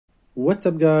What's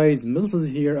up guys, Mills is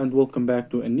here and welcome back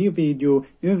to a new video.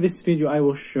 In this video I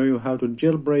will show you how to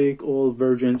jailbreak all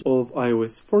versions of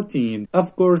iOS 14.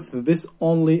 Of course, this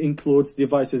only includes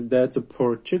devices that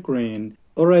support Checkra1n.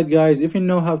 Alright guys, if you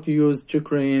know how to use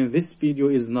Checkra1n, this video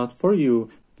is not for you.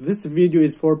 This video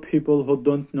is for people who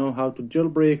don't know how to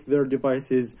jailbreak their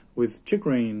devices with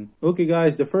Checkra1n. Okay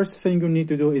guys, the first thing you need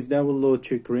to do is download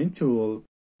Checkra1n tool.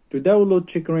 To download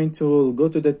Checkra1n tool, go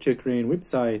to the Checkra1n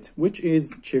website, which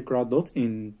is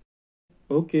Checkra1n.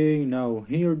 Okay, now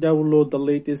here download the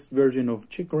latest version of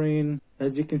Checkra1n.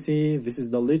 As you can see, this is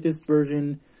the latest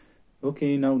version.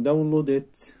 Okay, now download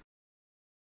it.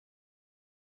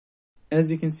 As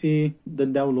you can see, the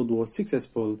download was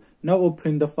successful. Now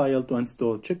open the file to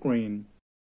install Checkra1n.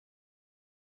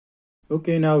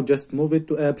 Okay, now just move it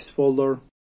to apps folder.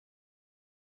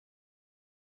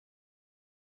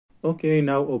 Okay,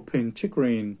 now open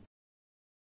Checkra1n.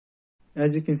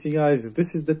 As you can see guys,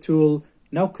 this is the tool.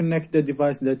 Now connect the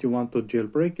device that you want to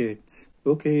jailbreak it.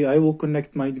 Okay, I will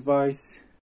connect my device.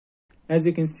 As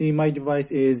you can see, my device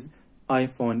is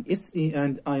iPhone SE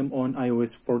and I'm on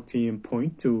iOS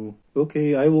 14.2.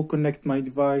 Okay, I will connect my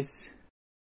device.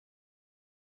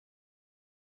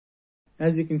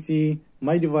 As you can see,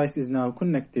 my device is now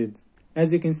connected.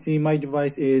 As you can see, my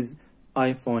device is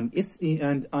iPhone SE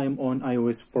and I'm on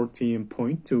iOS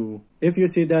 14.2. If you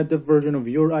see that the version of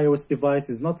your iOS device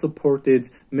is not supported,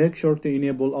 make sure to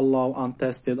enable allow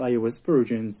untested iOS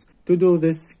versions. To do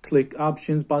this, click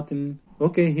options button.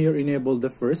 Okay, here enable the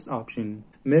first option.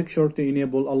 Make sure to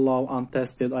enable allow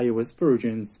untested iOS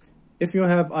versions. If you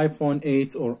have iPhone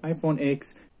 8 or iPhone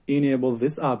X, enable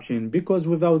this option, because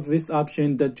without this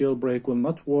option the jailbreak will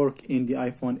not work in the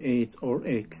iPhone 8 or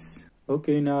X.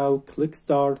 Okay, now click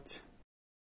start.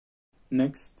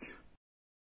 Next.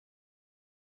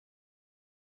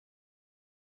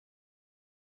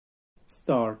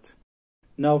 Start.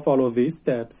 Now follow these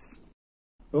steps.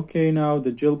 Okay, now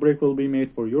the jailbreak will be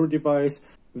made for your device.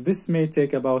 This may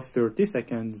take about 30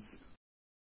 seconds.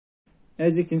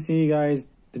 As you can see guys,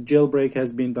 the jailbreak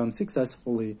has been done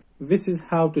successfully. This is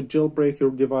how to jailbreak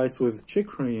your device with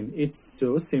Checkra1n. It's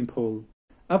so simple.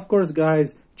 Of course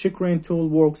guys, Checkra1n tool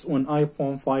works on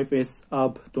iPhone 5s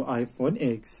up to iPhone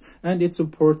X and it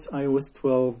supports iOS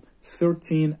 12,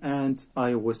 13 and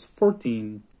iOS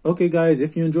 14. Okay guys,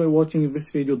 if you enjoy watching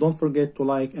this video, don't forget to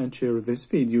like and share this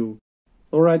video.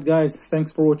 Alright guys,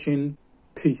 thanks for watching.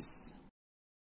 Peace.